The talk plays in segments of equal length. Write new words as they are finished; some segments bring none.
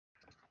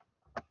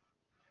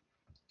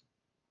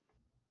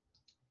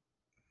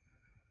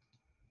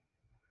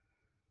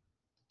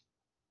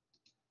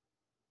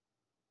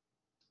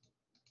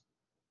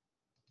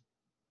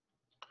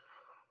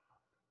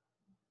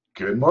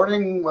Good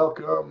morning.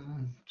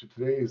 Welcome to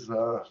today's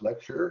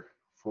lecture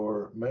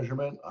for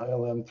measurement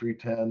ILM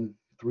 310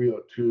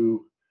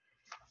 302L,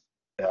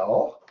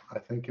 I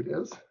think it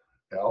is,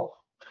 L,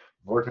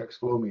 vortex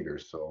flow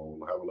meters. So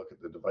we'll have a look at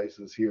the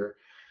devices here.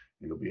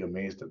 You'll be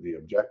amazed at the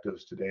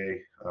objectives today,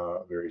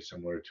 very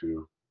similar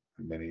to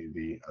many of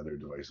the other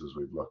devices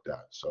we've looked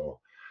at. So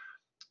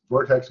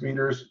vortex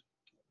meters,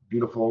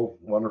 beautiful,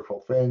 wonderful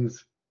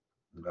things.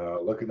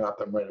 Looking at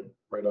them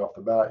right off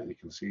the bat, you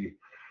can see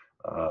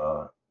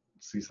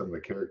some of the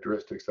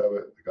characteristics of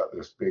it. They got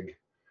this big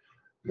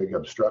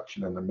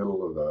obstruction in the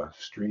middle of the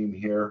stream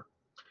here,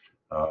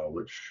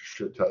 which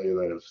should tell you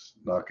that it's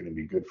not going to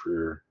be good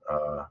for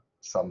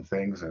some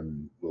things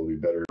and will be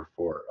better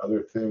for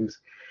other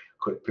things.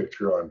 Quick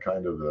picture on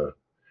kind of the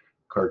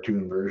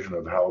cartoon version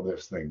of how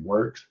this thing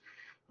works.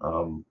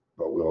 But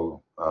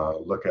we'll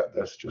look at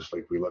this just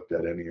like we looked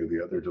at any of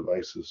the other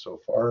devices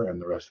so far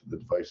and the rest of the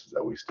devices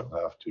that we still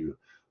have to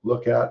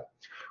look at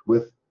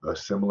with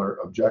similar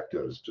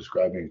objectives,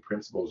 describing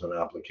principles and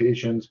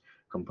applications,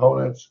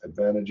 components,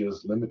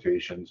 advantages,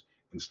 limitations,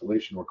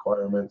 installation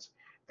requirements,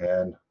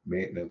 and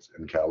maintenance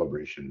and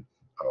calibration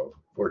of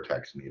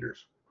vortex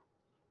meters.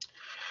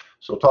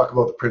 So talk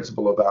about the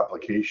principle of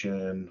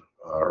application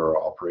or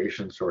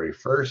operation,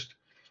 first.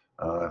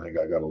 I think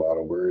I got a lot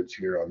of words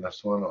here on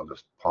this one. I'll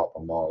just pop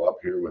them all up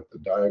here with the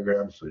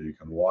diagram so you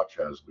can watch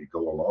as we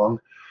go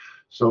along.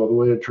 So the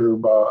way a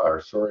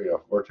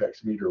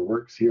vortex meter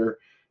works here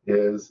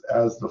is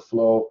as the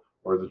flow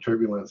or the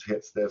turbulence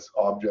hits this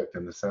object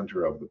in the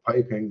center of the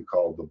piping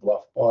called the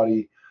bluff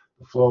body,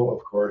 the flow,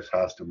 of course,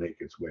 has to make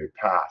its way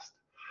past.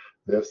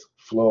 This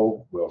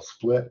flow will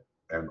split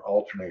and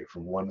alternate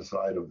from one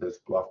side of this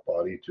bluff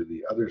body to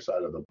the other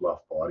side of the bluff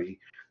body.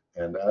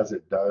 And as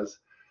it does,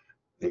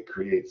 it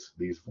creates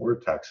these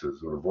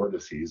vortexes or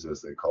vortices,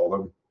 as they call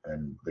them,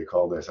 and they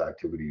call this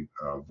activity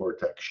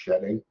vortex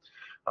shedding.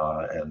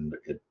 And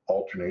it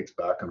alternates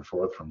back and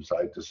forth from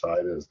side to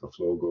side as the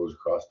flow goes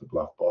across the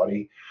bluff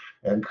body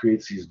and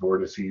creates these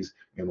vortices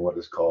in what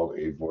is called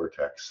a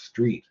vortex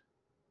street.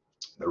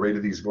 The rate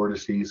of these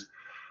vortices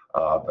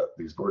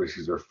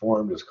are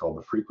formed is called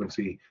the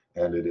frequency,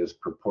 and it is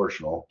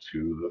proportional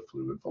to the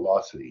fluid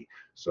velocity.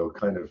 So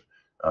kind of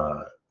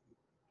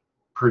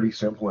pretty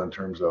simple in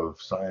terms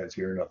of science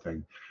here,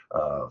 nothing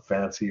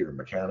fancy or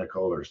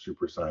mechanical or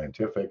super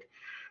scientific.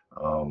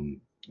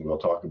 We'll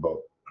talk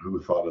about who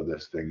thought of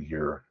this thing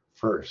here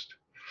first.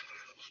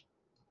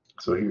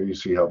 So here you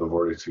see how the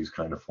vortices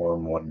kind of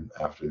form one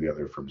after the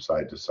other from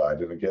side to side.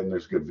 And again,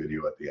 there's a good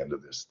video at the end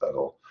of this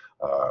that'll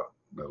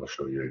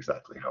show you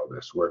exactly how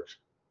this works.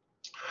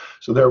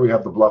 So there we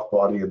have the bluff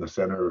body in the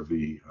center of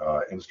the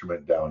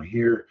instrument down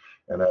here.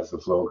 And as the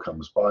flow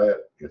comes by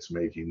it, it's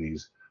making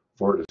these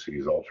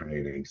vortices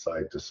alternating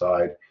side to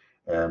side.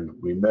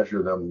 And we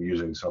measure them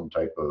using some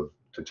type of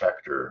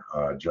detector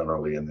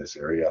generally in this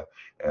area,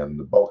 and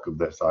the bulk of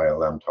this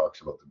ILM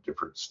talks about the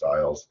different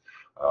styles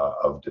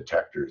of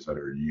detectors that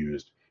are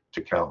used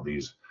to count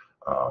these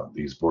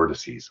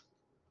vortices.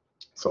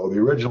 So the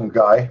original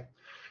guy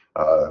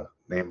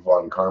named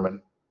von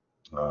Karman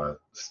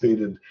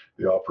stated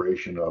the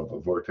operation of a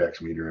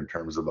vortex meter in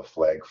terms of the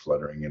flag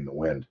fluttering in the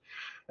wind,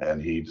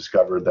 and he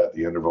discovered that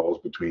the intervals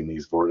between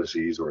these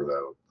vortices, or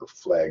the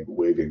flag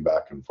waving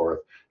back and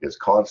forth, is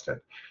constant.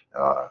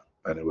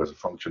 And it was a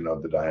function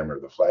of the diameter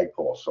of the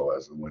flagpole. So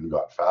as the wind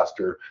got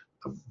faster,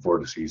 the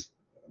vortices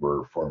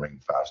were forming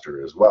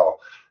faster as well.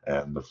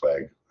 And the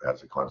flag,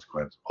 as a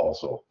consequence,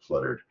 also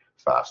fluttered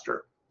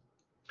faster.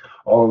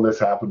 All of this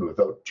happened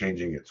without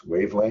changing its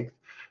wavelength.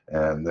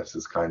 And this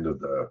is kind of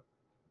the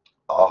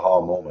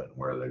aha moment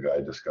where the guy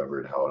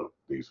discovered how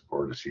these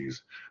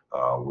vortices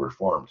were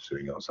formed,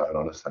 sitting outside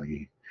on a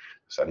sunny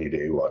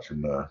day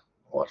watching the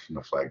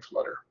flag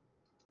flutter.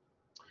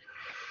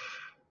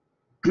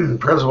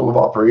 Principle of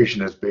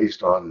operation is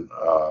based on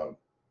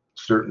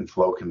certain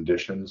flow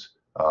conditions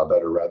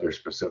that are rather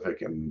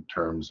specific in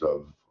terms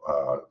of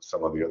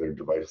some of the other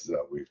devices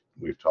that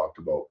we've talked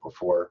about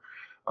before.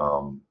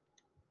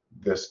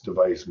 This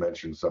device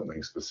mentions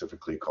something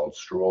specifically called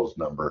Stroll's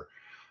number,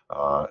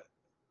 and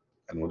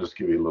we'll just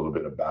give you a little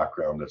bit of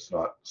background. It's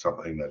not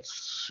something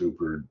that's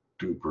super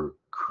duper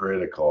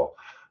critical,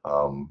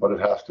 but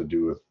it has to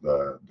do with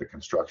the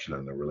construction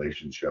and the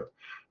relationship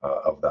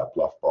of that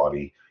bluff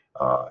body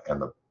and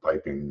the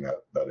piping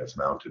that it's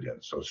mounted in.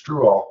 So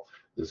Strual,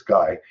 this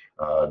guy,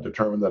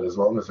 determined that as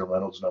long as the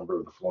Reynolds number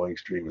of the flowing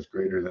stream is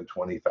greater than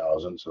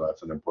 20,000, so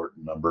that's an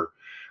important number,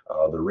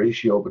 the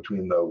ratio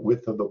between the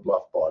width of the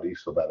bluff body,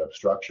 so that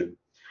obstruction,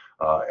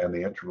 and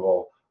the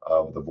interval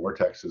of the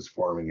vortexes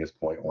forming is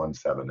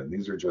 0.17. And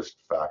these are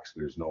just facts.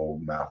 There's no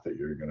math that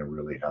you're going to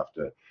really have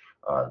to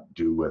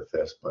do with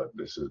this, but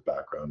this is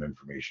background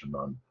information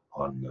on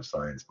the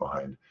science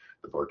behind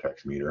the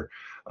vortex meter.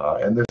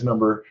 And this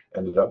number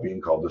ended up being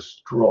called the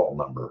Stroll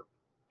number.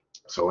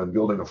 So in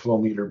building a flow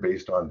meter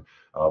based on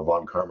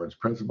von Karman's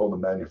principle, the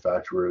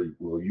manufacturer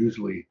will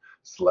usually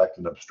select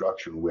an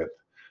obstruction width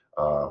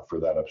for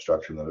that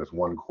obstruction that is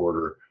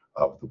 1/4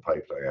 of the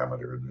pipe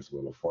diameter. And there's a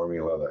little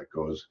formula that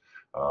goes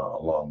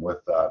along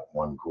with that,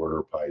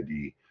 1/4 pi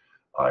d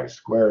I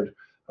squared,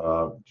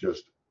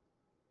 just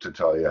to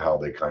tell you how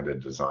they kind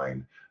of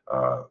design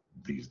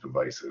these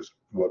devices.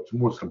 What's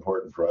most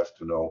important for us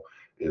to know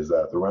is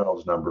that the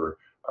Reynolds number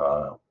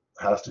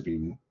has to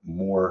be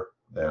more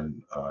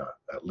than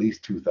at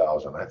least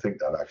 2,000. I think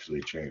that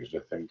actually changed. I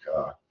think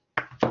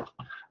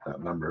that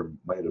number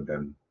might have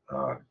been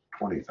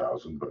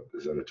 20,000, but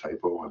is that a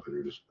typo?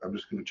 I'm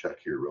just going to check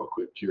here real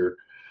quick here.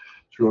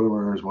 The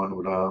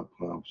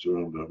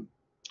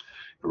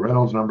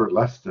Reynolds number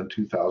less than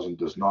 2,000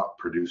 does not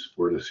produce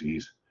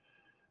vortices.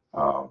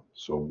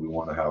 So we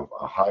want to have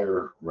a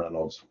higher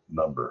Reynolds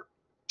number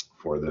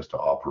for this to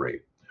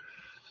operate.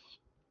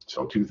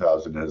 So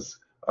 2,000 is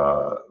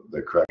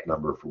the correct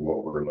number for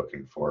what we're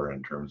looking for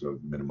in terms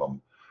of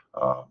minimum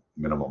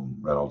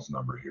Reynolds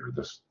number here.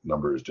 This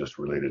number is just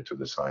related to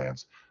the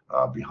science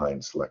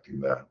behind selecting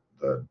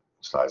the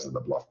size of the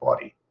bluff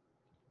body.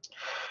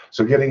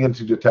 So getting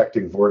into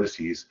detecting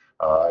vortices,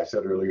 I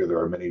said earlier there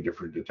are many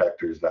different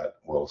detectors that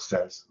will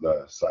sense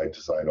the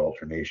side-to-side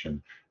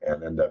alternation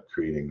and end up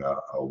creating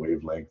a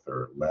wavelength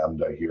or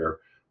lambda here,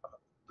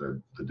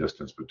 the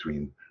distance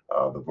between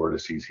the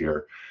vortices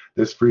here.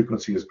 This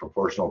frequency is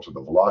proportional to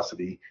the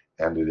velocity,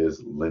 and it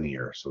is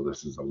linear. So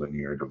this is a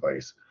linear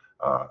device,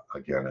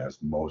 again,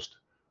 as most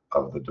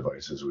of the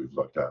devices we've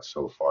looked at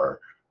so far,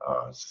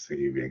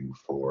 saving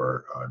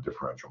for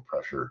differential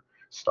pressure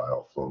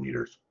style flow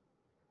meters.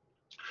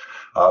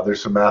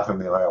 There's some math in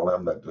the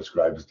ILM that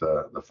describes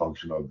the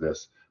function of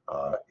this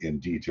in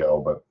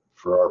detail, but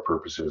for our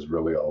purposes,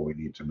 really all we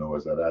need to know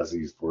is that as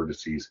these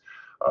vortices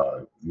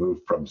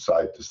move from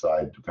side to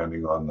side,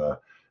 depending on the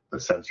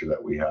sensor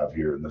that we have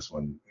here, and this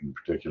one in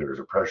particular is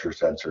a pressure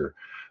sensor,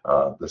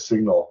 the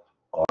signal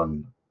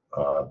on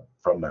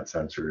from that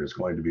sensor is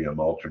going to be an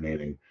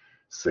alternating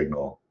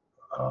signal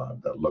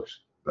that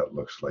looks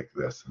like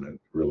this, and it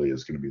really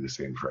is going to be the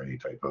same for any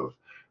type of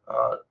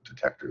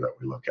detector that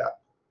we look at.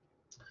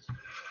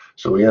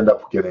 So we end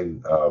up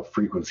getting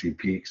frequency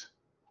peaks,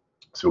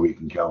 so we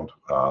can count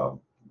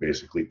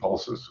basically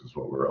pulses is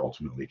what we're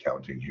ultimately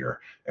counting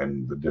here,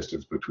 and the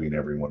distance between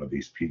every one of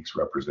these peaks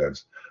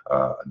represents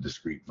a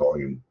discrete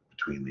volume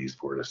between these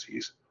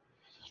vortices.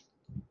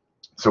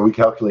 So we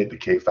calculate the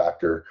K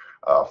factor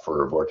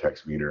for a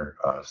vortex meter,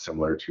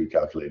 similar to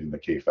calculating the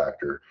K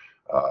factor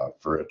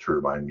for a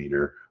turbine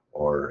meter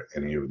or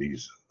any of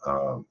these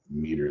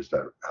meters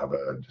that have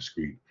a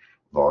discrete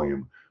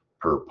volume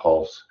per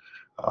pulse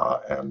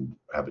and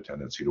have a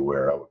tendency to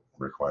wear out,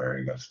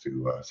 requiring us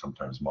to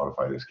sometimes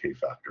modify this K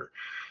factor.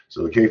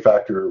 So the K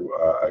factor,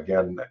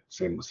 again,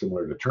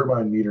 similar to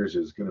turbine meters,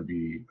 is going to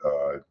be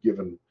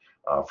given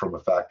from a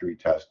factory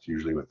test,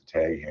 usually with the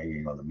tag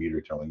hanging on the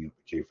meter telling you what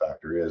the K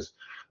factor is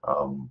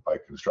by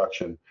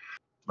construction.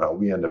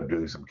 We end up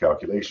doing some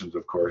calculations,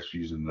 of course,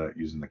 using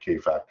the K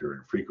factor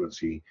and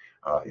frequency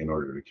in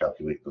order to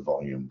calculate the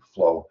volume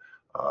flow.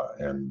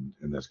 And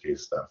in this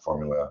case, that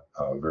formula,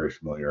 very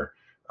familiar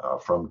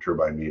from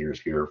turbine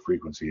meters here.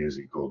 Frequency is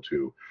equal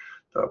to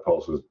the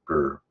pulses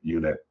per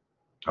unit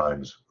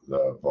times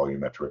the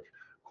volumetric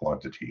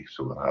quantity.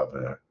 So we'll have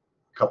a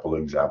couple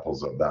of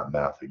examples of that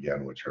math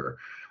again, which are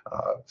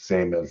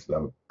same as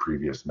the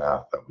previous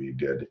math that we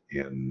did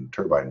in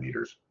turbine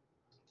meters.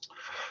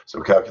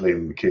 So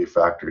calculating the K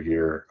factor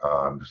here,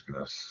 I'm just going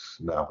to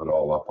snap it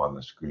all up on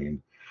the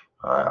screen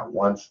at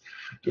once.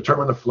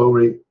 Determine the flow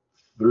rate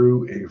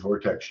through a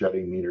vortex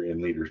shedding meter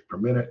in liters per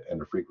minute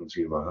and a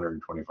frequency of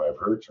 125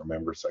 hertz, or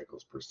member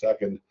cycles per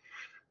second.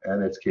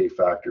 And its K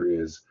factor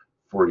is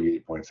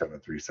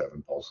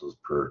 48.737 pulses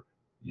per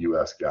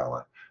US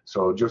gallon.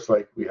 So just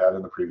like we had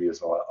in the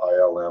previous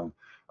ILM,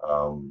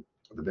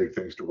 the big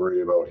things to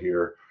worry about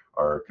here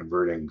are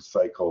converting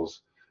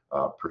cycles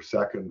per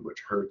second,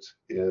 which hertz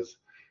is,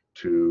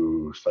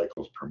 to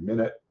cycles per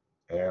minute,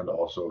 and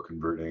also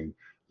converting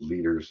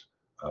liters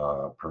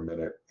per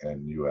minute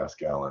and US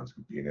gallons,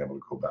 being able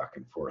to go back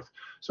and forth.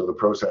 So the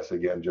process,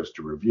 again, just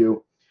to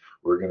review,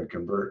 we're going to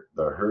convert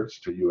the hertz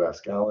to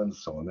US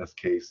gallons. So in this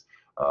case,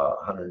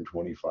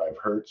 125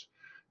 hertz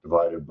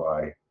divided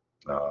by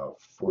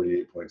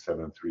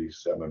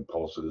 48.737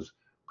 pulses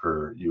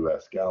per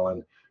US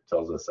gallon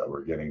tells us that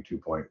we're getting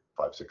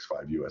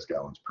 2.565 US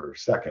gallons per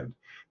second.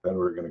 Then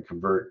we're going to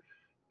convert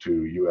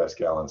to US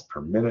gallons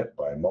per minute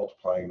by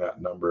multiplying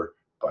that number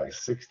by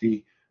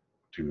 60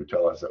 to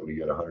tell us that we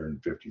get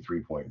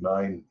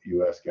 153.9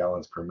 US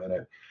gallons per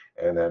minute.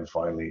 And then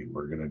finally,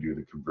 we're going to do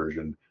the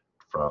conversion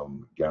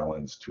from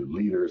gallons to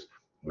liters,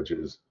 which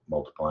is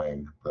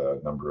multiplying the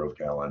number of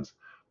gallons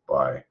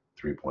by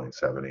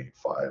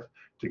 3.785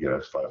 to get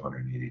us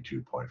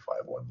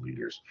 582.51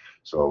 liters.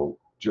 So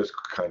just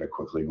kind of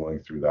quickly going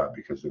through that,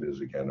 because it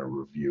is, again, a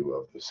review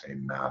of the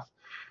same math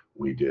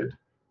we did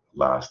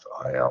last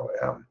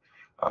ILM.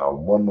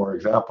 One more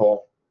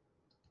example.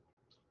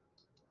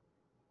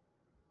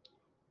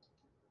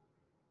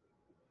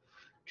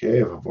 Okay,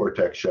 if a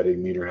vortex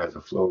shedding meter has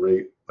a flow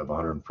rate of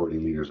 140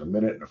 liters a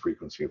minute and a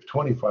frequency of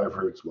 25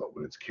 hertz, what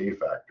would its K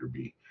factor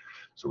be?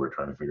 So we're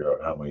trying to figure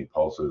out how many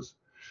pulses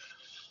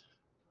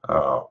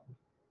or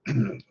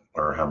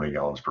how many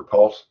gallons per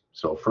pulse.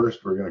 So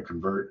first we're going to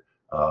convert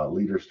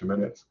liters to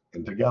minutes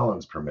into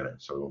gallons per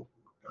minute. So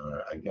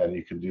again,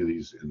 you can do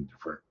these in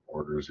different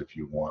orders if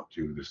you want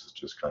to. This is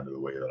just kind of the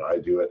way that I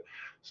do it.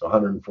 So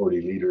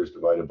 140 liters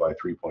divided by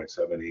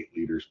 3.78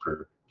 liters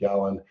per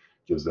gallon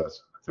gives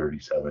us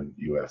 37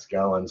 US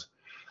gallons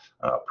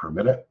per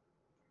minute.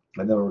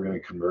 And then we're going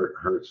to convert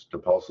hertz to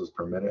pulses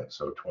per minute.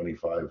 So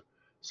 25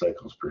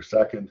 cycles per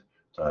second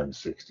times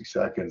 60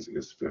 seconds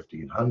is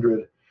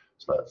 1500.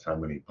 So that's how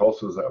many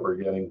pulses that we're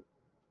getting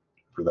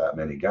for that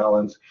many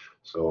gallons.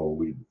 So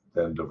we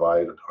then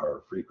divide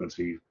our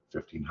frequency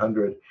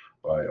 1500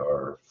 by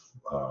our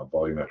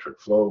volumetric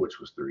flow, which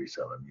was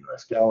 37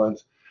 US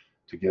gallons,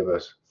 to give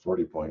us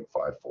 40.54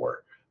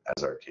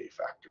 as our K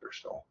factor.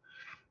 So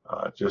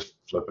just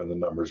flipping the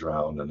numbers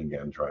around, and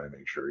again trying to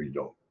make sure you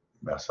don't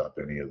mess up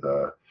any of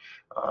the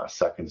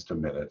seconds to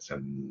minutes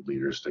and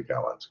liters to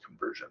gallons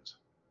conversions.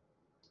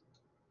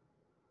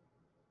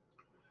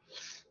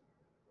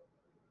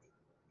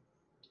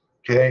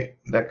 Okay,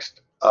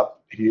 next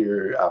up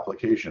here,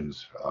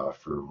 applications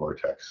for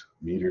Vortex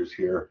meters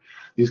here.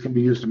 These can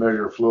be used to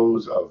measure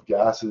flows of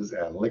gases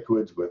and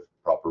liquids with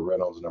proper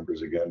Reynolds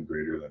numbers, again,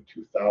 greater than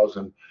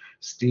 2000.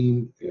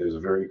 Steam is a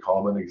very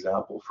common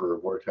example for a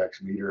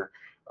Vortex meter.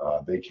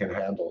 They can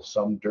handle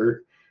some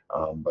dirt,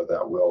 but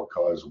that will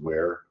cause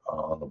wear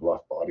on the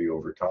bluff body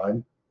over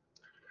time.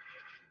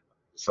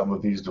 Some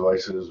of these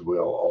devices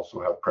will also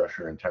have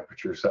pressure and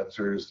temperature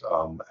sensors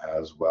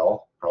as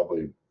well,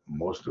 probably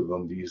most of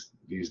them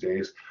these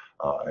days.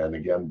 And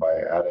again,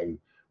 by adding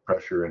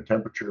pressure and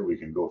temperature, we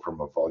can go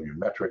from a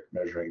volumetric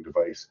measuring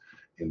device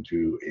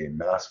into a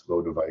mass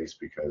flow device,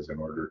 because in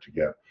order to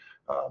get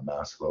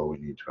mass flow, we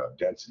need to have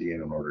density,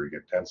 and in order to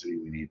get density,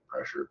 we need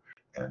pressure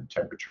and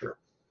temperature.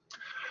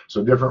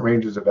 So different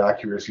ranges of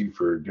accuracy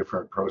for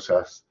different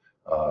process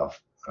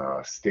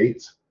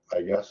states,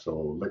 I guess.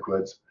 So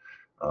liquids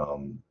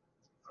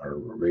are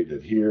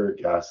rated here.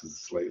 Gas is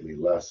slightly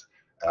less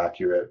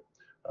accurate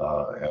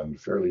and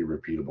fairly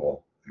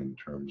repeatable in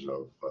terms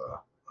of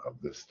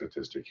this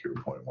statistic here.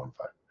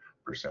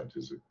 0.15%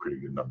 is a pretty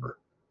good number.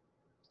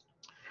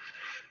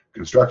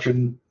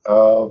 Construction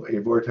of a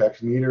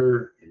Vortex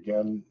meter,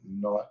 again,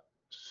 not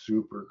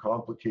super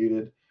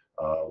complicated.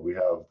 We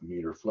have the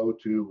meter flow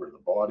tube, or the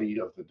body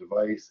of the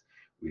device.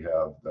 We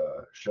have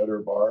the shutter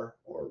bar,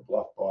 or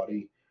bluff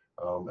body,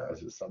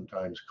 as it's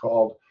sometimes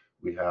called.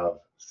 We have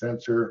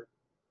sensor,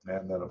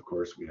 and then of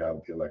course we have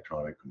the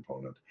electronic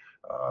component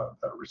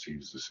that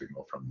receives the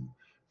signal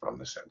from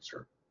the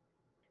sensor.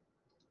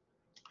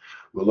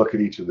 We'll look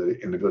at each of the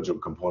individual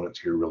components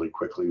here really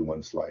quickly,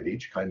 one slide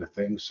each kind of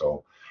thing.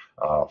 So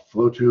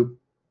flow tube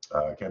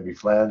can be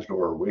flanged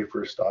or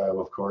wafer style,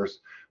 of course.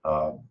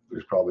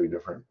 There's probably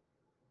different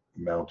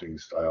mounting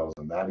styles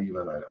than that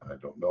even, I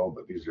don't know,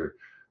 but these are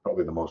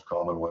probably the most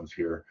common ones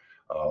here.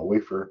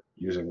 Wafer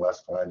using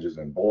less flanges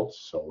and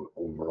bolts, so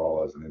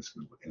overall as an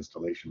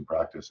installation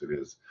practice it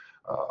is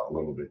a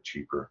little bit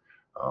cheaper,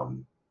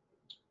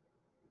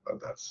 but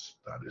that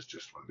is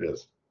just what it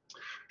is.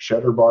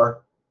 Shutter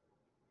bar,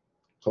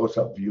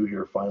 close-up view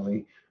here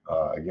finally.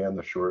 Again,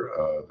 the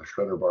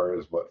shutter bar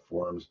is what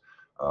forms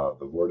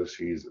the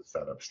vortices. It's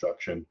that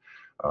obstruction.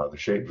 The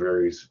shape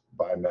varies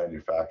by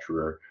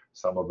manufacturer.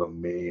 Some of them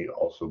may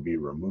also be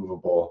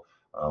removable,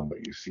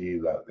 but you see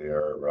that they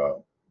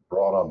are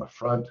broad on the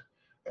front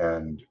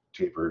and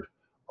tapered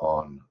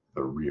on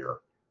the rear.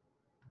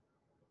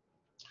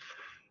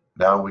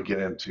 Now we get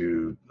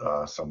into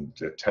some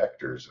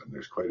detectors, and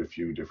there's quite a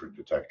few different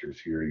detectors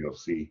here. You'll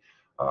see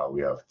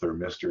we have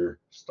thermistor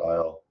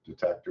style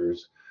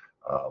detectors.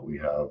 We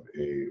have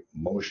a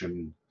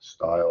motion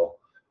style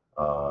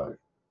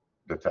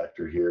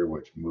detector here,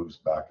 which moves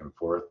back and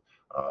forth,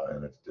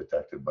 and it's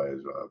detected by a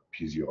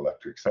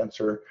piezoelectric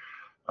sensor.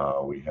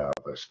 We have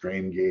a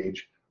strain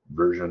gauge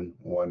version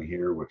 1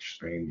 here, which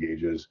strain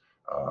gauges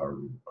are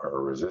a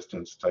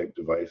resistance type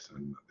device,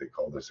 and they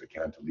call this a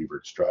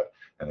cantilevered strut.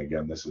 And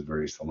again, this is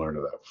very similar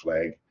to that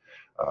flag,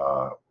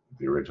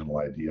 the original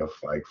idea of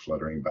flag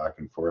fluttering back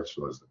and forth.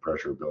 So as the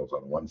pressure builds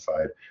on one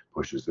side,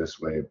 pushes this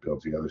way,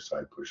 builds the other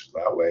side, pushes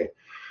that way.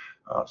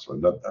 So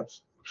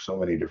that's so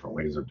many different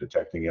ways of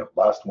detecting it.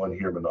 Last one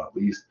here, but not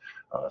least,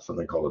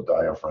 something called a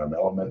diaphragm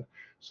element.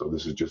 So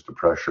this is just a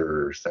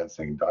pressure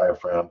sensing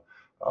diaphragm.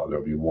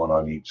 There'll be one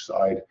on each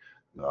side.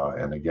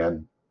 And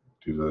again,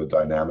 due to the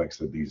dynamics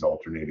of these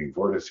alternating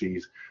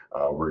vortices,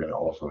 we're going to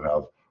also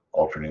have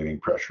alternating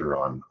pressure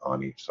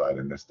on each side.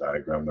 In this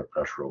diagram, the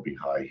pressure will be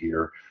high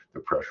here, the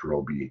pressure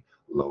will be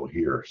low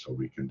here, so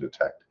we can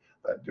detect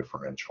that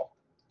differential.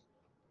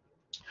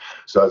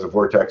 So as a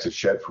vortex is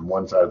shed from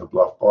one side of the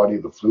bluff body,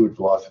 the fluid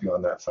velocity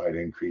on that side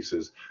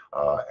increases,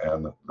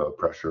 and the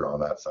pressure on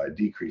that side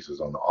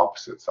decreases on the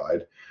opposite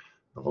side.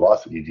 The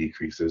velocity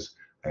decreases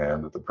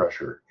and the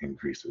pressure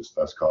increases,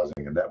 thus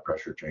causing a net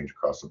pressure change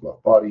across the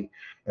bluff body.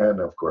 And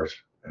of course,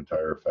 the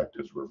entire effect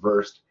is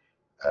reversed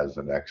as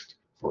the next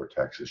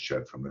vortex is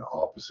shed from the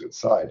opposite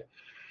side.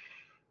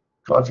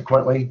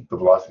 Consequently, the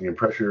velocity and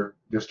pressure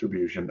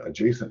distribution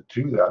adjacent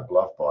to that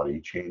bluff body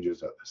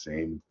changes at the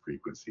same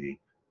frequency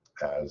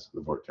as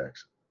the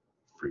vortex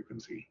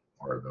frequency,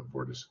 or the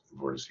vortice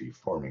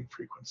forming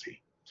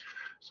frequency.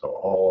 So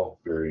all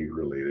very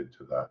related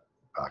to that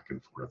back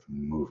and forth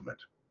movement.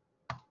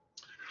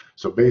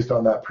 So based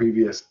on that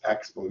previous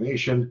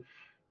explanation,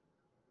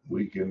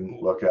 we can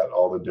look at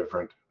all the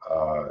different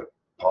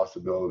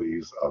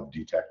possibilities of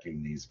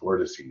detecting these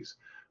vortices.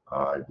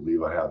 I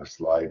believe I have a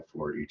slide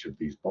for each of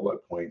these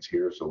bullet points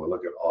here. So we'll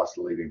look at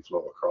oscillating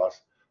flow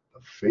across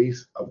the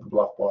face of the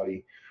bluff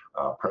body,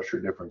 pressure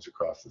difference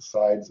across the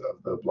sides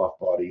of the bluff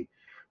body,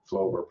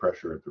 flow or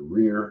pressure at the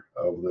rear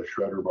of the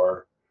shutter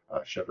bar,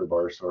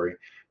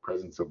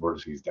 presence of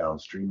vortices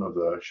downstream of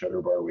the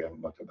shutter bar. We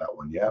haven't looked at that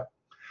one yet.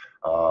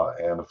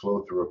 And a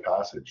flow through a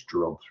passage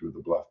drilled through the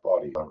bluff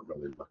body. I haven't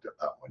really looked at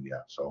that one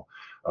yet. So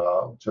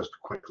just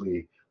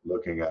quickly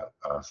looking at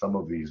some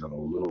of these in a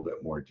little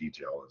bit more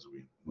detail as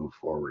we move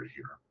forward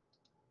here.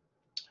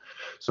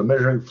 So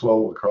measuring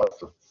flow across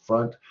the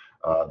front,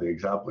 the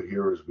example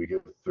here is we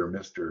give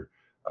thermistor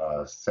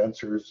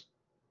sensors.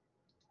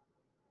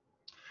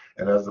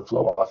 And as the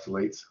flow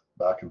oscillates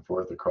back and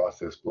forth across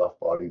this bluff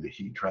body, the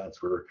heat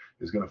transfer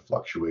is going to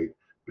fluctuate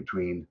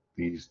between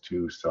these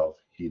two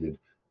self-heated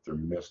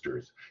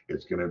thermistors.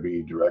 It's going to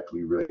be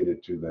directly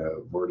related to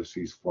the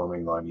vortices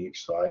forming on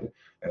each side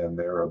and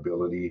their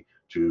ability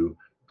to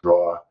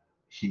draw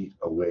heat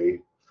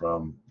away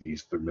from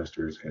these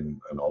thermistors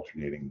in an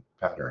alternating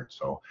pattern.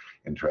 So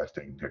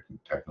interesting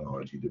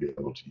technology to be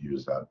able to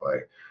use that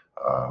by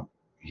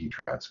heat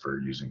transfer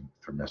using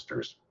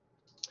thermistors.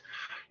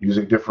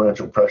 Using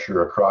differential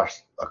pressure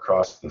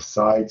across the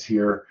sides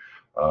here,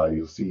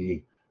 you'll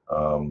see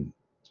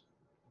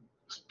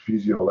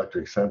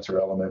piezoelectric sensor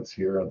elements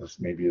here. This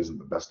maybe isn't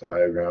the best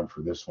diagram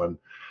for this one.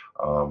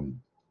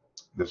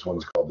 This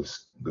one's called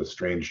the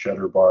strain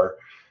shutter bar,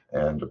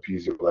 and a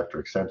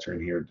piezoelectric sensor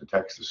in here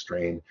detects the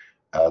strain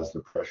as the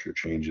pressure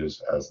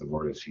changes as the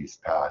vortices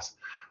pass.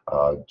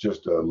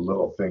 Just a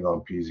little thing on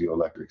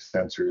piezoelectric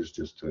sensors,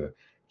 just to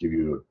give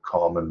you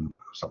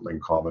something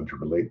common to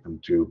relate them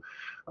to.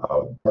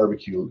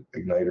 Barbecue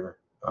igniter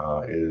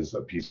is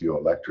a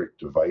piezoelectric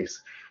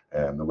device,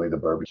 and the way the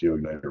barbecue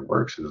igniter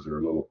works is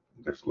there's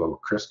a little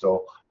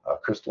crystal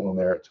in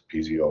there. It's a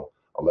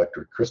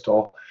piezoelectric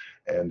crystal,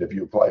 and if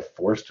you apply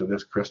force to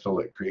this crystal,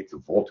 it creates a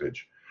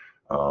voltage,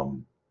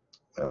 and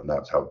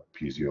that's how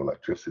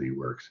piezoelectricity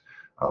works.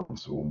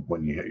 So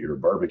when you hit your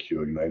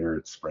barbecue igniter,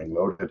 it's spring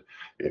loaded.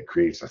 It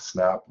creates a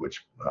snap,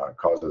 which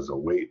causes a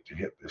weight to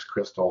hit this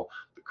crystal.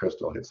 The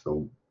crystal hits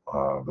the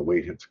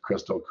weight hits the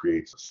crystal,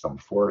 creates some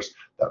force.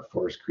 That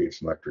force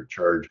creates an electric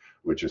charge,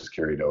 which is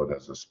carried out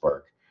as a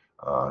spark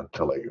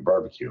to light your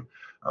barbecue.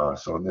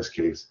 So in this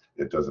case,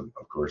 it doesn't,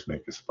 of course,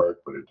 make a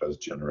spark, but it does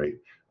generate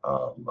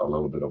a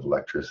little bit of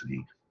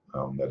electricity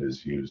that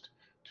is used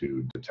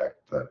to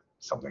detect that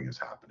something is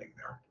happening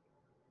there.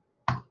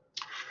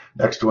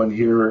 Next one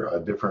here,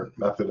 a different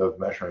method of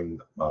measuring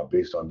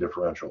based on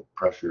differential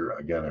pressure,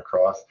 again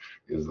across,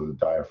 is the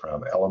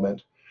diaphragm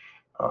element.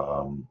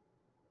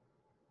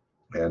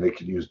 And it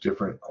can use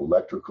different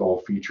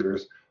electrical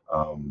features.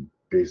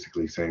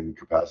 Basically same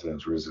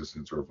capacitance,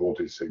 resistance, or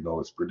voltage signal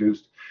is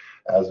produced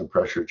as the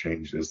pressure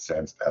change is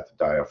sensed at the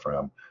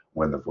diaphragm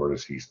when the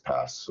vortices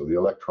pass. So the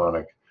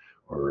electronic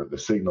or the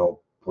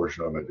signal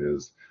portion of it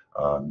is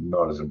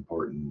not as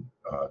important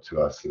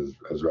to us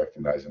as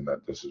recognizing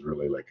that this is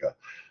really like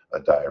a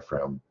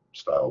diaphragm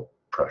style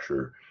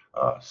pressure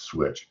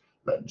switch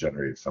that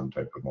generates some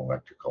type of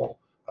electrical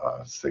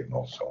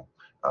signal. So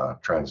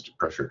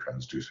pressure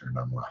transducer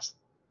nonetheless.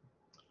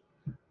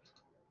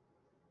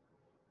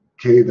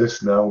 Okay,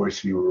 this now we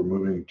see we're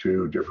moving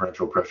to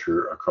differential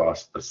pressure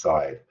across the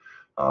side,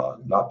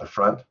 not the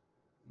front.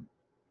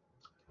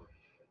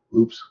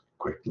 Oops,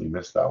 quickly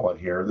missed that one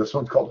here. This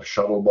one's called a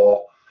shuttle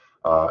ball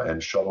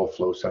and shuttle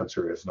flow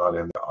sensor. It's not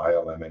in the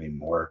ILM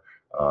anymore.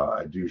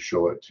 I do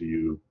show it to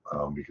you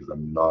because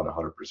I'm not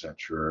 100%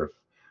 sure if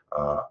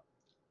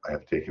I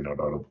have taken it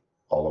out of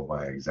all of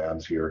my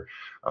exams here.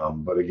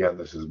 But again,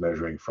 this is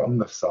measuring from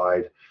the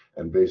side,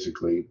 and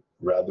basically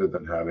rather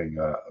than having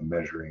a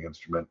measuring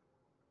instrument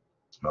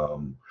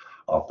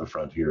off the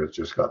front here, it's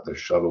just got this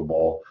shuttle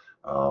ball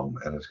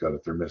and it's got a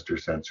thermistor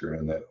sensor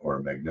in it or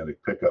a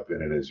magnetic pickup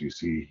in it, as you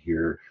see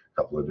here.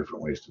 A couple of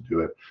different ways to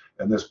do it,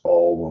 and this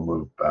ball will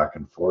move back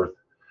and forth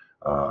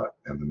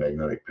and the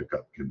magnetic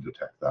pickup can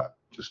detect that.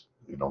 Just,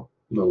 you know,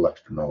 a little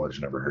extra knowledge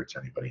never hurts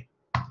anybody.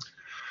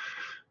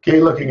 Okay,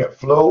 looking at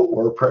flow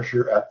or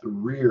pressure at the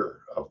rear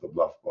of the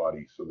bluff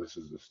body. So this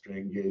is a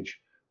strain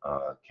gauge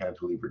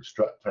cantilevered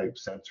strut type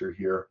sensor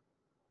here.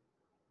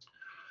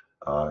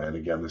 And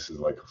again, this is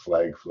like a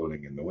flag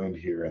floating in the wind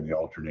here, and the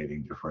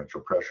alternating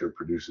differential pressure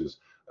produces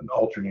an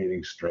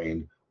alternating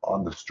strain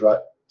on the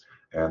strut,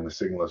 and the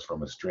signal is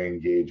from a strain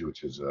gauge,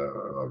 which is a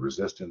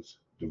resistance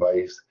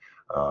device,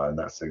 and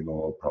that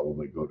signal will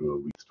probably go to a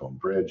Wheatstone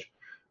bridge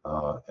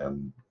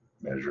and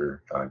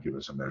give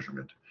us a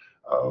measurement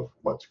of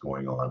what's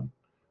going on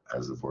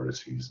as the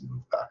vortices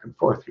move back and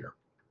forth here.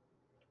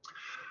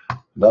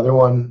 Another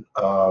one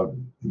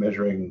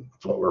measuring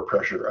flow or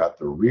pressure at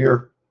the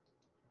rear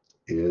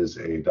is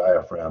a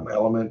diaphragm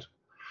element.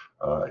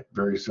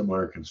 Very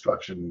similar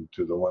construction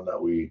to the one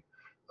that we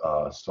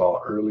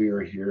saw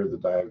earlier here. The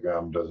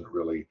diagram doesn't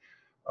really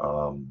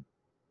um,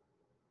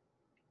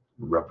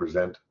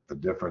 represent the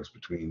difference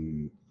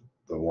between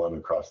the one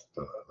across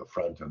the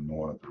front and the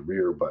one at the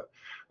rear, but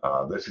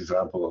this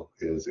example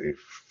is a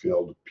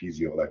filled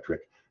piezoelectric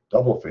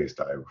double-phase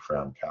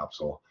diaphragm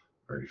capsule,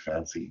 very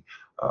fancy,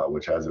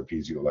 which has a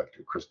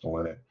piezoelectric crystal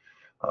in it.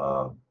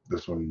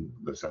 This one,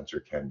 the sensor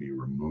can be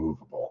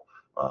removable,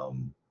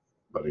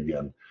 but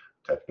again,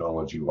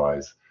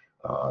 technology-wise,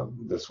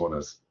 this one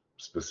is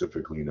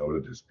specifically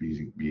noted as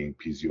being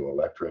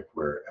piezoelectric,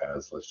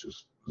 whereas let's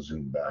just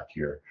zoom back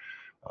here.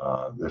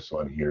 This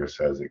one here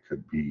says it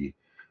could be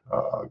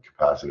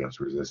capacitance,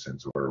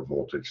 resistance, or a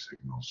voltage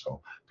signal.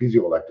 So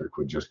piezoelectric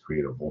would just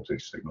create a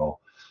voltage signal.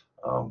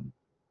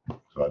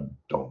 So I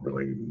don't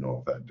really know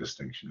if that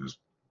distinction is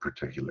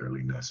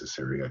particularly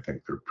necessary. I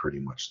think they're pretty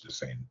much the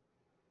same.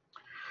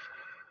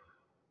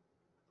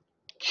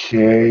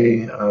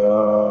 Okay,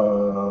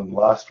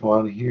 last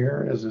one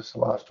here. Is this the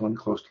last one?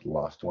 Close to the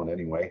last one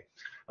anyway.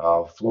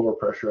 Flow or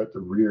pressure at the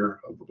rear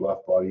of the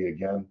bluff body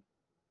again.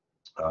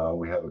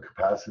 We have a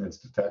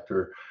capacitance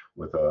detector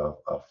with a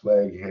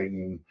flag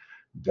hanging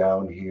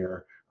down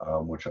here,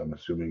 which I'm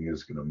assuming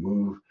is going to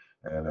move.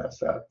 And as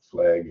that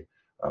flag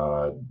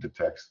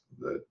detects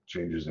the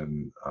changes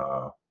in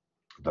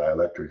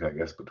dielectric, I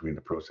guess, between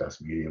the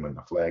process medium and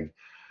the flag,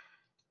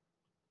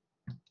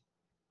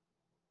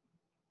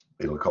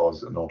 it'll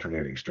cause an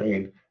alternating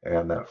strain,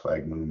 and that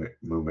flag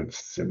movement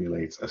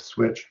simulates a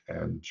switch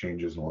and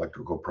changes an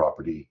electrical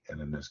property. And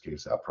in this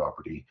case, that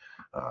property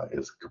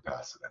is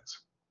capacitance.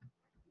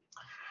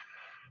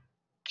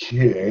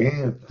 Okay,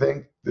 I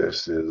think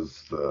this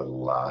is the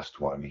last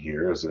one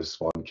here, as this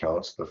one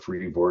counts the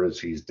free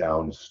vortices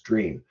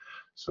downstream.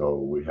 So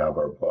we have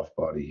our bluff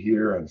body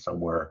here, and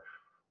somewhere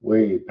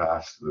way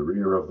past the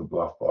rear of the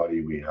bluff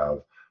body, we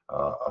have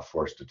a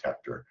force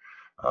detector.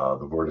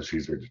 The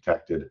vortices are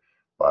detected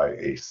by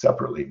a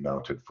separately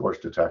mounted force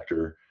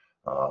detector,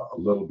 a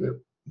little bit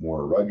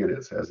more rugged,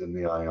 it says in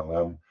the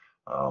ILM,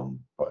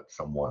 but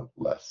somewhat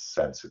less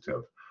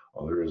sensitive.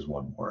 Well, there is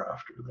one more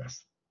after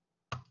this.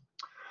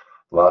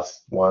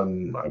 Last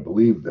one, I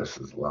believe this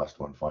is the last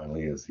one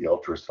finally, is the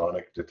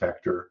ultrasonic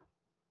detector.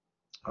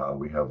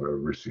 We have a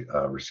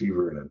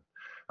receiver and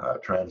a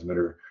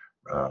transmitter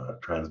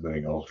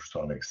transmitting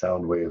ultrasonic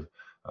sound wave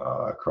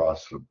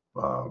across the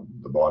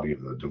body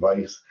of the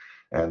device,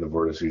 and the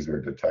vortices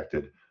are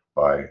detected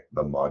by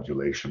the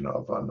modulation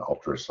of an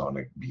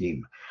ultrasonic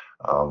beam.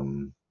 I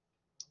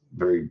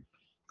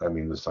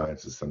mean, the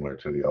science is similar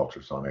to the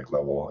ultrasonic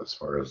level as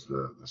far as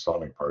the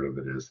sonic part of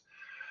it is.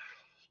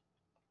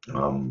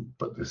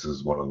 But this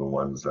is one of the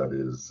ones that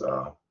is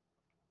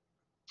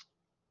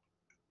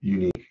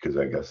unique because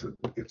I guess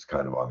it's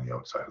kind of on the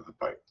outside of the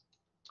pipe.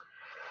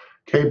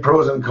 Okay,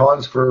 pros and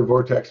cons for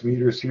Vortex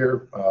meters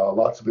here.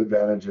 Lots of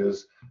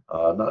advantages,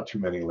 not too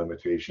many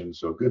limitations.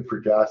 So good for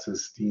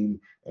gases, steam,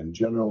 and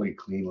generally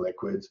clean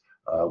liquids.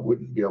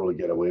 Wouldn't be able to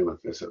get away with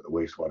this at the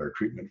wastewater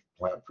treatment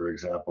plant, for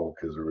example,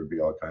 because there would be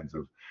all kinds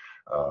of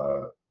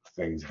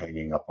things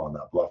hanging up on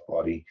that bluff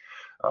body.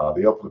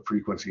 The output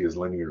frequency is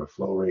linear to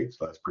flow rate,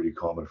 so that's pretty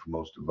common for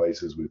most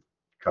devices we've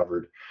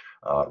covered.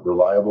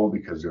 Reliable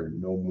because there are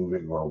no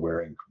moving or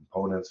wearing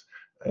components.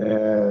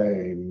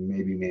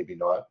 Maybe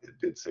not. It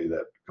did say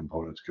that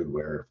components could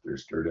wear if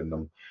there's dirt in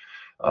them.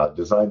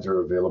 Designs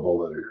are available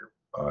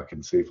that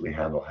can safely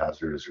handle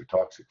hazardous or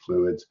toxic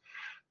fluids.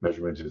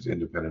 Measurement is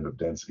independent of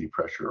density,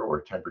 pressure,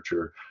 or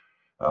temperature,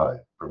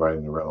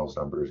 providing the Reynolds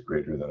number is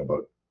greater than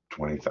about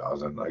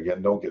 20,000.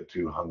 Again, don't get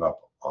too hung up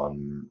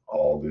on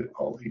all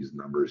these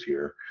numbers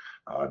here.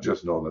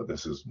 Just know that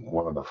this is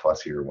one of the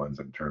fussier ones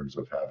in terms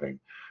of having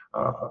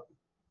a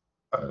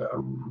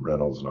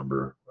Reynolds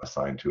number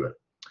assigned to it.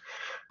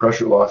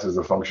 Pressure loss is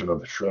a function of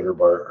the shredder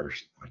bar, or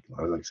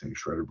I like saying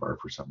shredder bar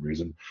for some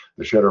reason,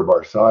 the shredder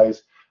bar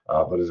size,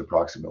 but is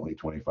approximately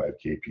 25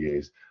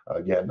 kPas.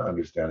 Again,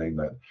 understanding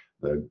that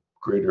the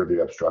greater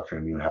the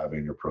obstruction you have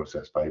in your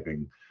process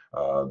piping,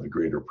 the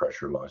greater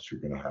pressure loss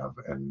you're going to have,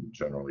 and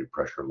generally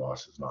pressure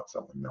loss is not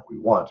something that we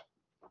want.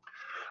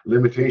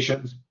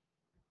 Limitations,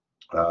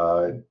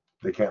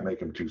 they can't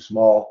make them too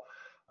small.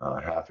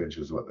 Half inch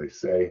is what they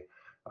say.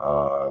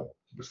 The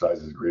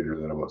sizes greater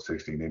than about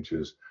 16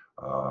 inches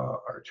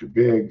are too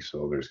big,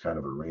 so there's kind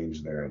of a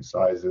range there in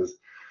sizes.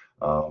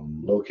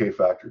 Low K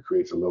factor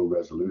creates a low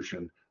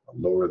resolution,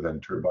 lower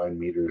than turbine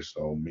meters,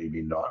 so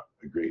maybe not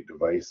a great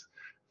device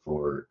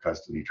for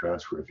custody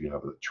transfer if you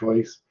have the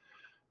choice.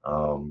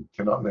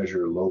 Cannot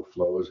measure low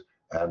flows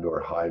and or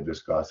high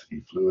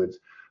viscosity fluids.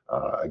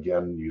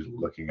 Again,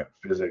 looking at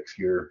physics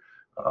here,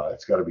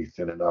 it's got to be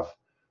thin enough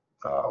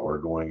or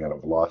going at a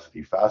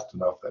velocity fast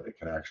enough that it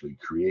can actually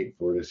create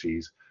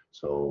vortices.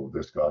 So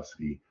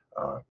viscosity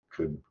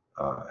could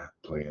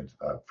play into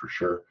that for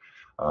sure.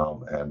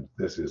 And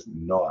this is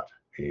not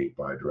a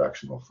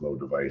bidirectional flow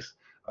device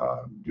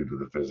due to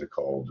the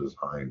physical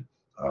design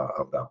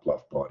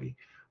bluff body,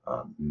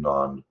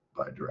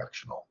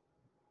 non-bidirectional.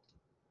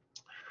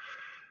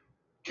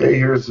 Okay,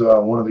 here's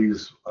one of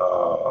these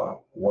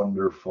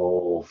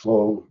wonderful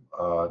flow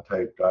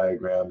type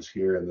diagrams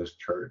here, and this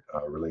chart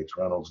relates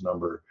Reynolds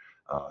number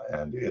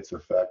and its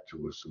effect.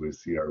 So we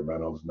see our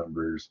Reynolds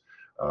numbers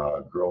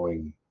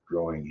growing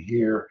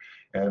here,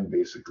 and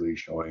basically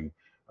showing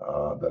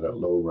that at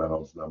low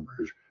Reynolds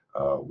numbers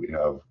we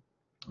have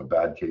a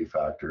bad K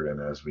factor,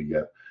 and as we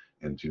get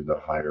into the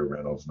higher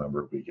Reynolds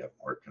number, we get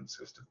more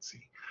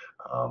consistency.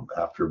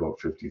 After about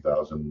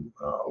 50,000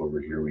 over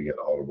here, we get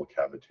audible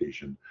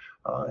cavitation,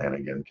 and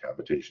again,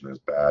 cavitation is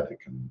bad. It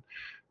can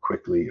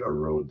quickly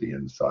erode the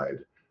inside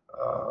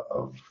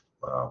of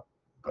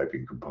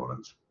piping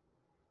components.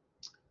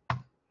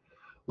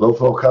 Low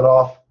flow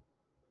cutoff.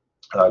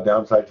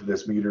 Downside to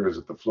this meter is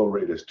that the flow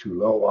rate is too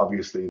low.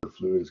 Obviously, the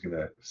fluid is going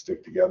to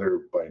stick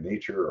together by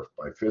nature or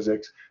by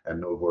physics, and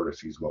no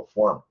vortices will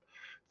form.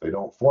 If they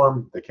don't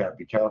form, they can't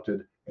be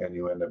counted, and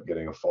you end up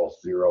getting a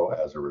false zero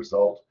as a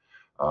result.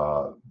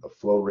 The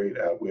flow rate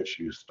at which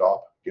you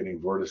stop getting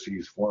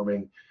vortices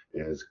forming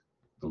is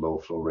the low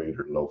flow rate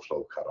or low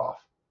flow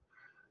cutoff.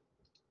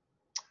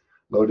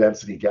 Low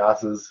density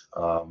gases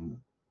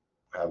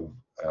have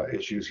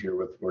issues here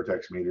with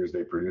Vortex meters.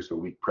 They produce a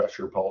weak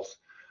pressure pulse,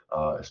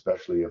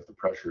 especially if the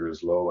pressure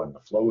is low and the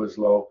flow is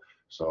low,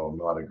 so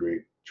not a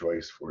great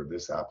choice for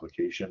this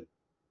application.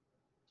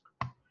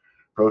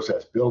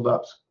 Process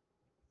buildups.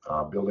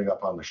 Building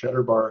up on the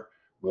shetter bar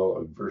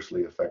will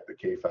adversely affect the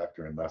K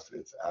factor and thus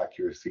its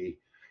accuracy.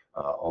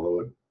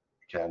 Although it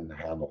can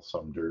handle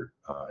some dirt,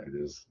 it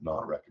is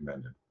not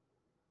recommended.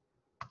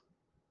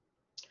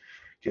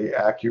 Okay,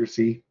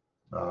 accuracy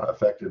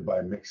affected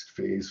by mixed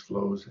phase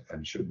flows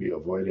and should be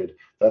avoided.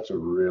 That's a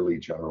really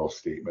general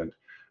statement.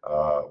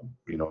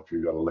 You know, if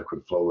you've got a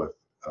liquid flow with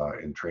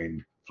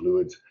entrained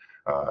fluids,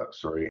 a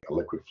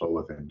liquid flow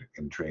with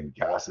entrained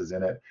gases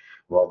in it,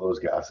 well, those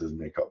gases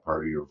make up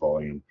part of your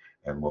volume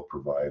and will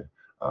provide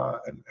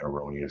an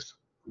erroneous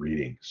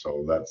reading.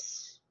 So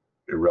that's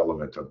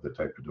irrelevant of the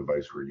type of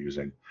device we're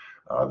using.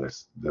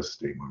 This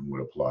statement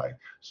would apply.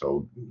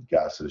 So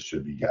gases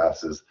should be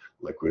gases,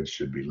 liquids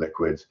should be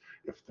liquids.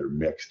 If they're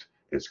mixed,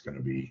 it's going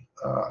to be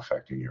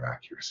affecting your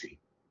accuracy.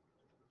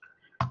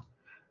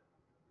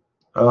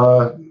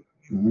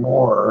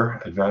 More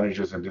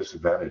advantages and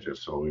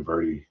disadvantages. So we've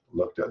already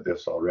looked at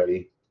this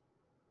already.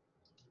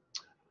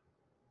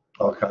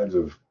 All kinds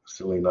of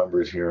silly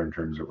numbers here in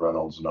terms of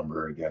Reynolds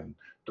number. Again,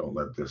 don't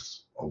let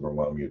this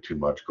overwhelm you too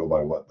much. Go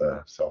by what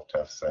the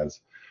self-test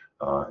says,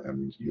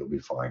 and you'll be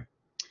fine.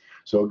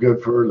 So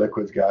good for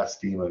liquids, gas,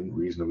 steam, and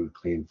reasonably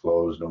clean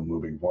flows. No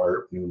moving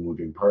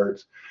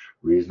parts.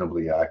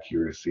 Reasonably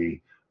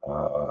accuracy.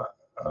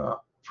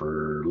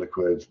 For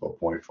liquids, about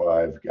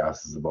 0.5,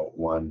 gases about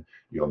 1.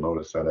 You'll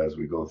notice that as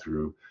we go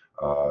through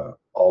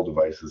all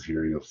devices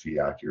here, you'll see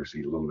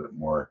accuracy a little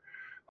more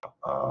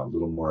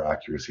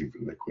accuracy for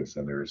liquids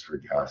than there is for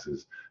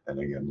gases, and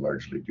again,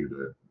 largely due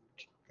to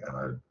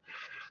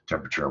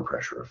temperature and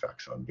pressure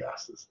effects on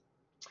gases.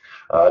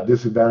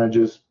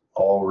 Disadvantages,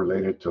 all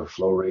related to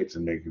flow rates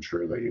and making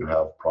sure that you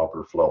have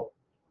proper flow.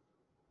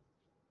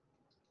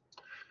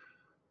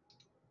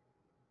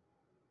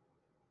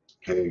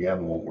 Okay,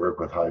 again, won't work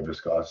with high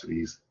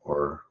viscosities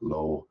or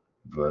low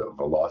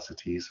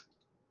velocities.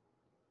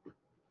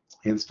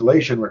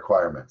 Installation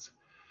requirements.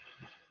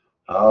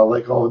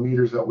 Like all the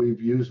meters that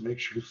we've used, make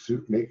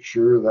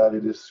sure that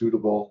it is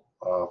suitable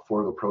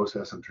for the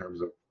process in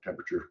terms of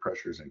temperature,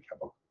 pressures, and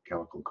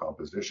chemical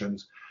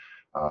compositions.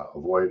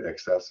 Avoid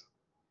excess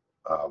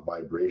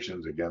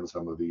vibrations. Again,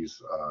 some of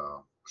these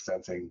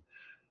sensing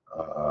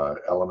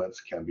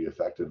elements can be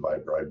affected by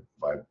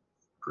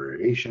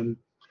vibration.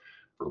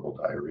 Verbal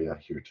diarrhea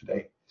here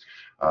today.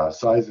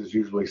 Size is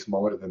usually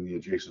smaller than the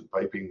adjacent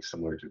piping,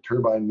 similar to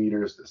turbine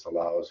meters. This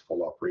allows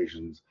full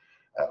operations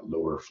at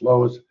lower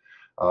flows.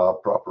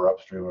 Proper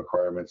upstream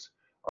requirements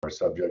are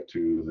subject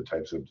to the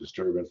types of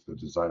disturbance, the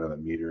design of the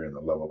meter, and the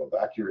level of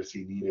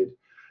accuracy needed.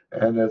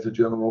 And as a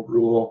general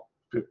rule,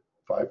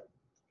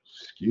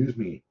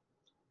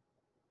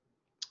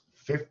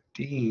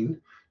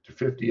 15 to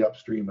 50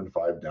 upstream and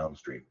 5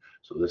 downstream.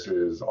 So this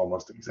is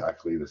almost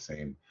exactly the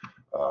same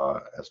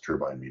as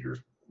turbine meters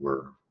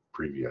were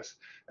previous.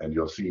 And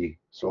you'll see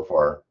so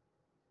far,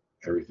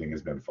 everything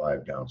has been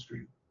 5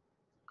 downstream.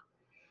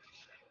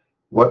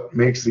 What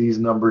makes these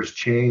numbers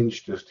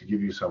change? Just to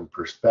give you some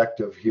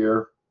perspective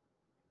here,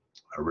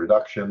 a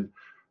reduction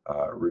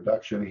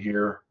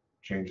here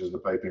changes the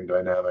piping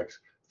dynamics.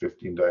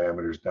 15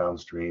 diameters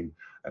downstream.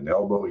 An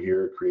elbow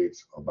here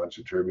creates a bunch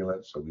of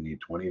turbulence, so we need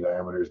 20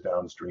 diameters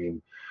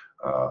downstream.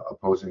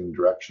 Opposing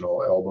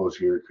directional elbows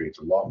here creates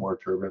a lot more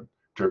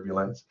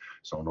turbulence,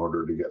 so in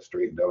order to get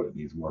straightened out, it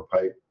needs more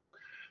pipe.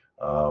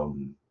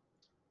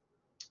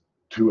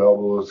 2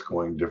 elbows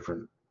going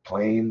different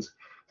planes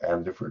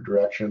and different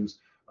directions,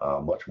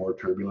 much more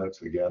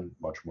turbulence, again,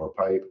 much more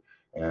pipe,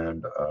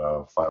 and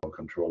final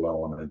control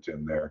element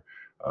in there.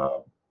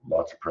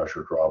 Lots of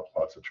pressure drop,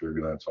 lots of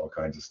turbulence, all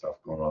kinds of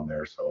stuff going on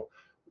there. So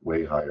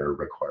way higher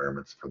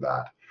requirements for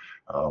that.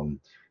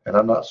 And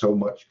I'm not so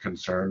much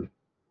concerned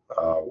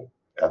uh,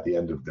 at the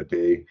end of the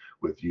day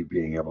with you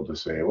being able to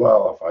say,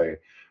 well, if I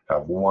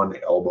have one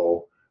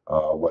elbow,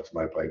 what's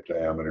my pipe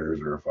diameters,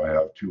 or if I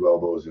have two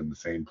elbows in the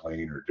same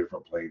plane or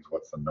different planes,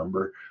 what's the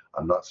number?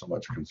 I'm not so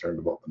much concerned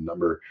about the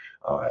number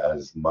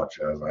as much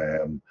as I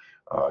am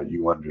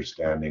you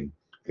understanding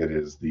it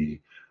is the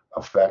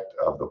effect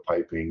of the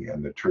piping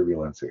and the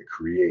turbulence it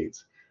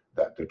creates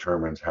that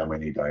determines how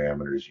many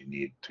diameters you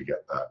need to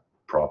get that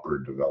proper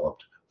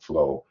developed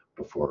flow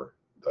before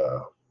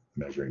the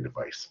measuring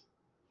device.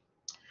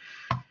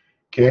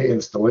 Okay,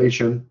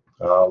 installation.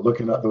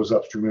 Looking at those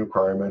upstream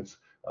requirements,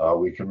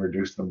 we can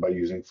reduce them by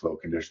using flow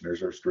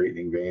conditioners or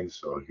straightening vanes.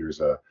 So here's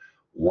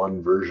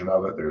one version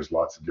of it. There's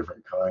lots of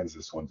different kinds.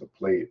 This one's a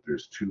plate.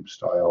 There's tube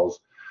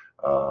styles.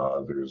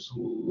 There's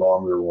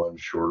longer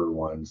ones, shorter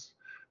ones,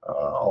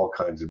 all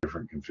kinds of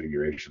different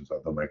configurations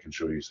of them. I can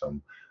show you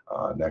some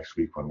next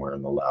week when we're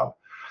in the lab.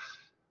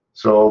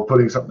 So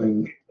putting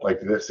something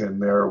like this in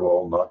there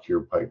will knock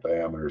your pipe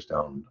diameters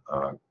down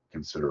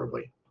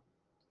considerably.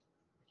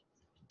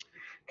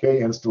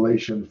 Okay,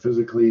 installation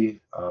physically,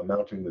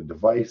 mounting the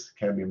device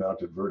can be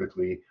mounted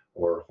vertically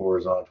or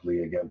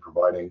horizontally, again,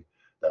 providing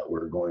that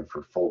we're going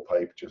for full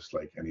pipe, just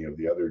like any of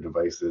the other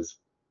devices.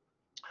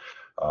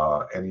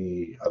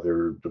 Any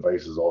other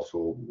devices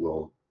also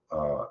will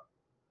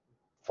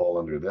fall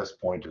under this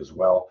point as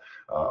well.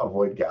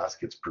 Avoid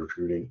gaskets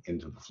protruding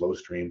into the flow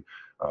stream.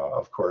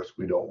 Of course,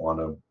 we don't want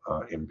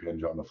to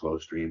impinge on the flow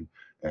stream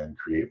and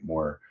create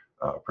more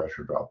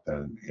pressure drop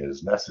than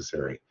is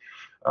necessary.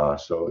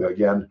 So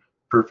again,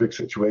 perfect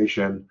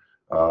situation,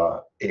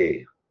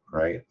 A,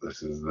 right?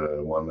 This is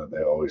the one that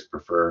they always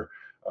prefer.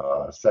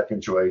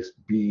 Second choice,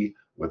 B,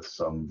 with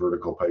some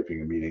vertical piping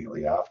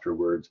immediately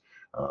afterwards,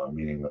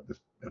 meaning that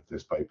if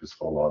this pipe is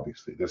full,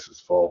 obviously this is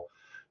full.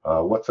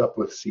 What's up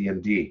with C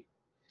and D?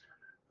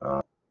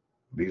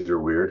 These are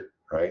weird,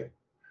 right?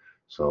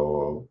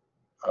 So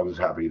I was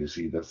happy to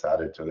see this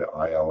added to the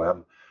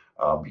ILM.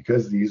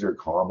 Because these are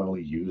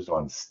commonly used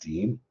on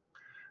steam,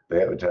 they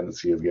have a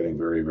tendency of getting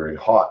very, very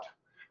hot.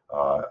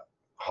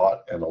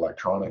 Hot and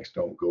electronics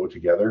don't go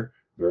together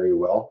very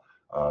well.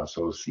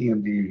 So C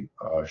and D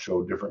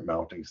show different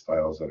mounting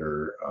styles that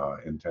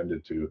are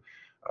intended to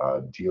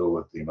deal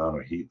with the amount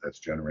of heat that's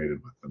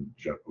generated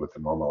with the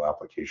normal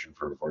application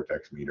for a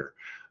Vortex meter.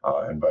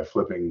 And by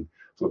flipping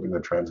the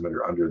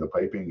transmitter under the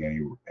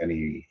piping,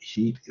 any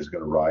heat is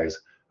going to rise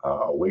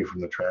away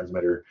from the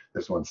transmitter.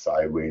 This one's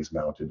sideways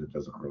mounted. It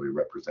doesn't really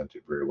represent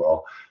it very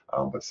well,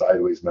 but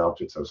sideways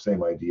mounted. So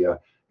same idea.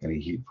 Any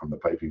heat from the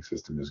piping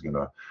system is going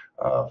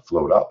to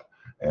float up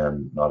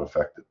and not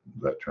affect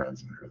that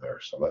transmitter there.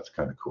 So that's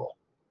kind of cool.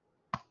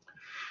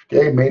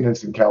 Okay,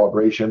 maintenance and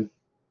calibration.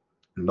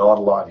 Not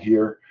a lot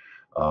here.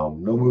 No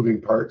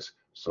moving parts.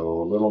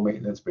 So little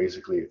maintenance.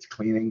 Basically, it's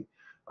cleaning.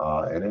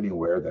 And any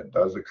wear that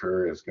does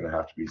occur is going to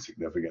have to be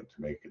significant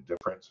to make a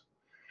difference.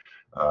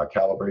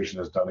 Calibration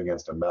is done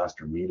against a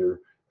master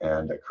meter,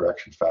 and a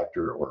correction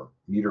factor or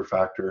meter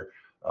factor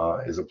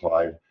is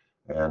applied,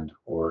 and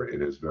or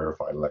it is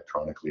verified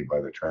electronically by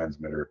the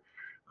transmitter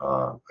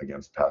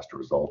against past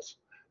results.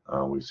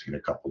 We've seen a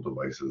couple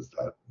devices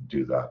that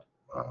do that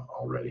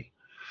already.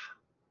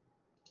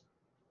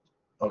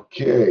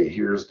 Okay,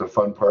 here's the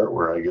fun part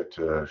where I get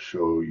to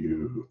show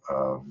you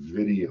a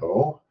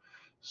video.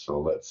 So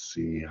let's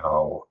see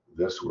how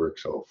this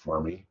works out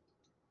for me.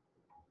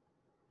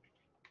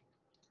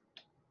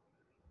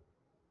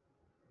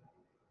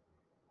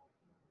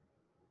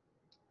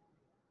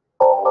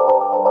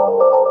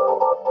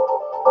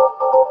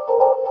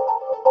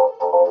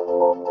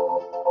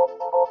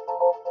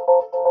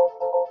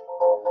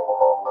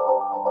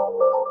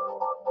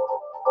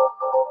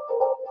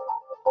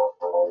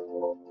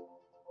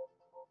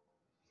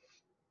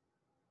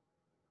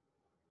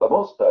 The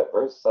most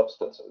diverse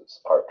substances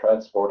are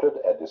transported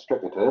and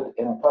distributed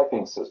in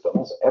piping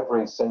systems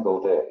every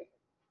single day.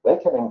 They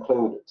can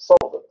include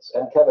solvents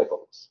and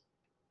chemicals,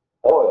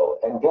 oil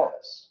and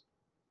gas,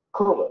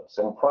 coolants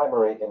in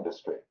primary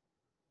industry,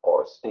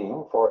 or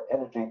steam for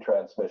energy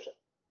transmission.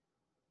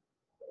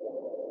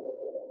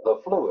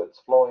 The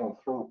fluids flowing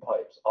through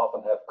pipes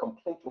often have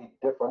completely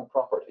different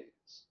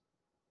properties.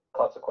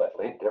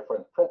 Consequently,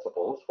 different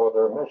principles for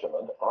their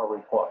measurement are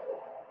required.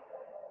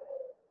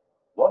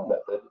 One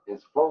method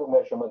is flow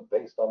measurement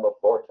based on the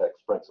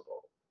vortex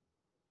principle.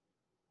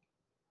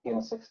 In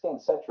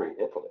 16th century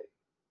Italy,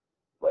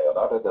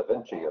 Leonardo da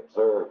Vinci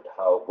observed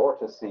how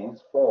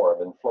vortices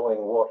form in flowing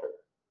water.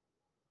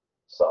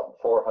 Some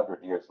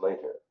 400 years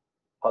later,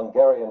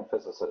 Hungarian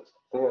physicist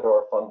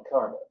Theodor von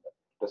Karman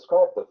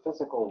described the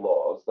physical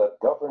laws that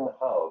govern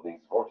how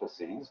these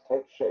vortices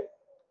take shape.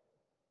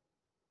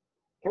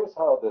 Here's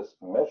how this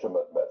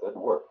measurement method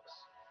works.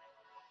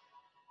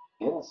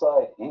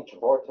 Inside each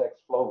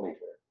vortex flow meter,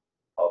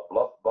 a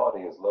bluff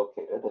body is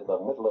located in the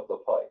middle of the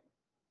pipe.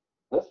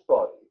 This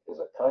body is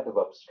a kind of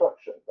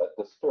obstruction that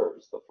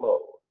disturbs the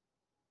flow.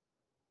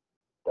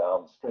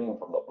 Downstream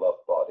from the bluff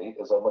body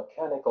is a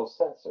mechanical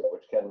sensor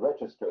which can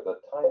register the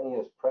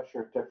tiniest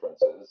pressure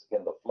differences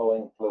in the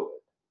flowing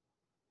fluid.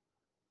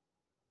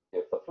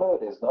 If the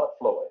fluid is not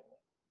flowing,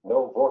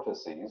 no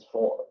vortices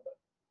form.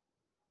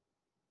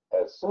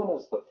 As soon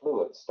as the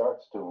fluid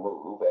starts to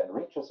move and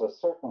reaches a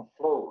certain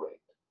flow rate,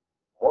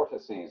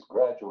 vortices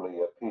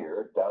gradually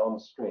appear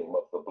downstream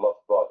of the bluff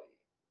body.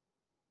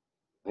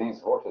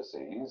 These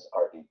vortices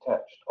are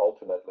detached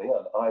alternately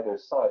on either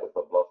side of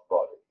the bluff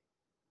body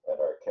and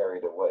are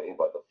carried away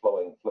by the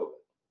flowing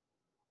fluid.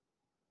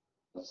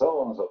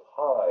 Zones of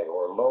high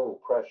or low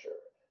pressure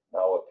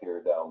now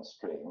appear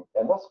downstream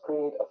and thus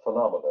create a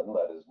phenomenon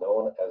that is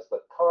known as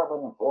the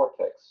Kármán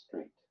vortex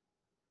street.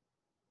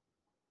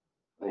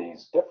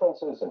 These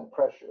differences in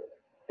pressure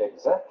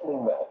exactly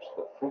match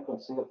the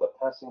frequency of the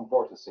passing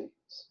vortices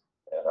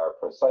and are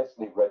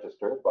precisely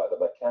registered by the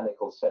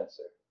mechanical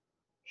sensor,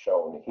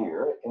 shown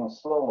here in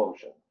slow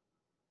motion.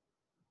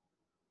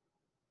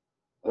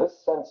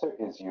 This sensor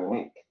is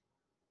unique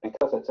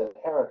because it's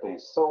inherently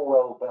so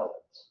well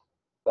balanced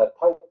that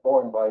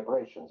pipe-borne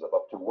vibrations of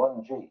up to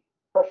 1 G,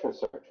 pressure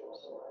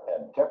surges,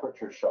 and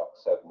temperature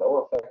shocks have no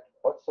effect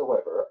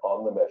whatsoever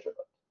on the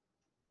measurement.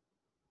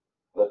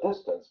 The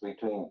distance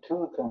between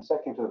two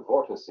consecutive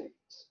vortices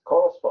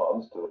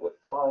corresponds to a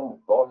defined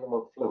volume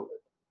of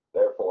fluid.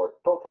 Therefore,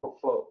 total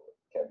flow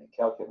can be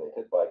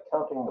calculated by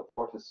counting the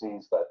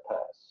vortices that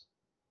pass.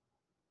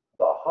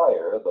 The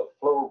higher the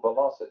flow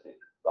velocity,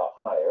 the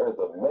higher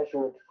the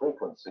measured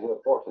frequency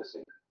of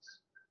vortices.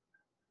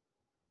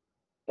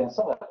 In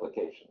some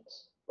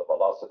applications, the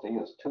velocity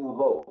is too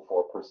low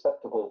for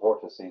perceptible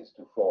vortices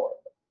to form.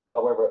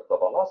 However, the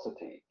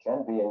velocity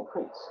can be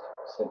increased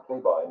simply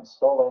by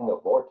installing a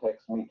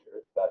vortex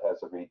meter that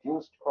has a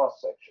reduced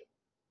cross-section.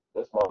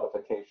 This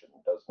modification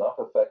does not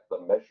affect the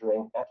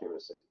measuring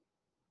accuracy.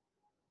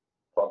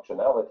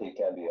 Functionality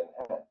can be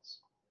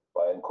enhanced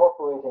by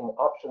incorporating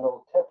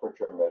optional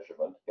temperature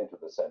measurement into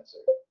the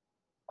sensor.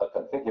 A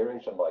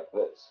configuration like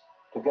this,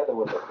 together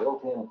with a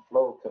built-in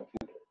flow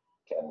computer,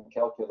 can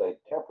calculate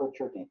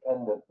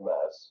temperature-dependent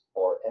mass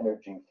or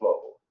energy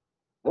flow.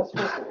 This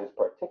feature is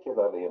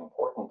particularly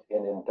important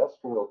in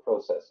industrial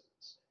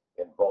processes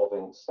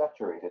involving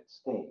saturated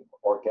steam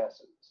or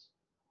gases.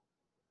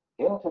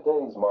 In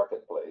today's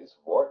marketplace,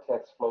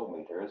 vortex flow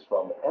meters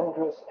from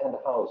Endress and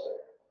Hauser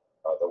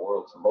are the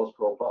world's most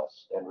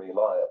robust and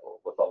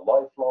reliable, with a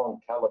lifelong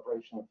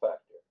calibration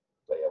factor.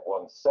 They have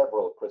won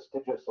several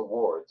prestigious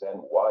awards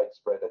and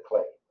widespread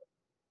acclaim.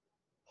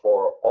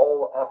 For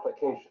all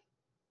applications,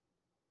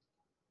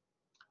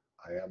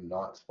 I am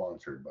not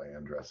sponsored by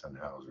Endress and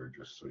Hauser,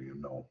 just so you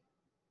know.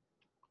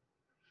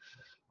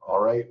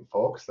 All right,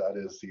 folks, that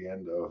is the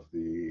end of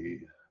the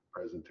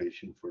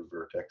presentation for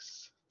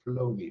Vortex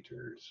flow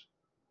meters.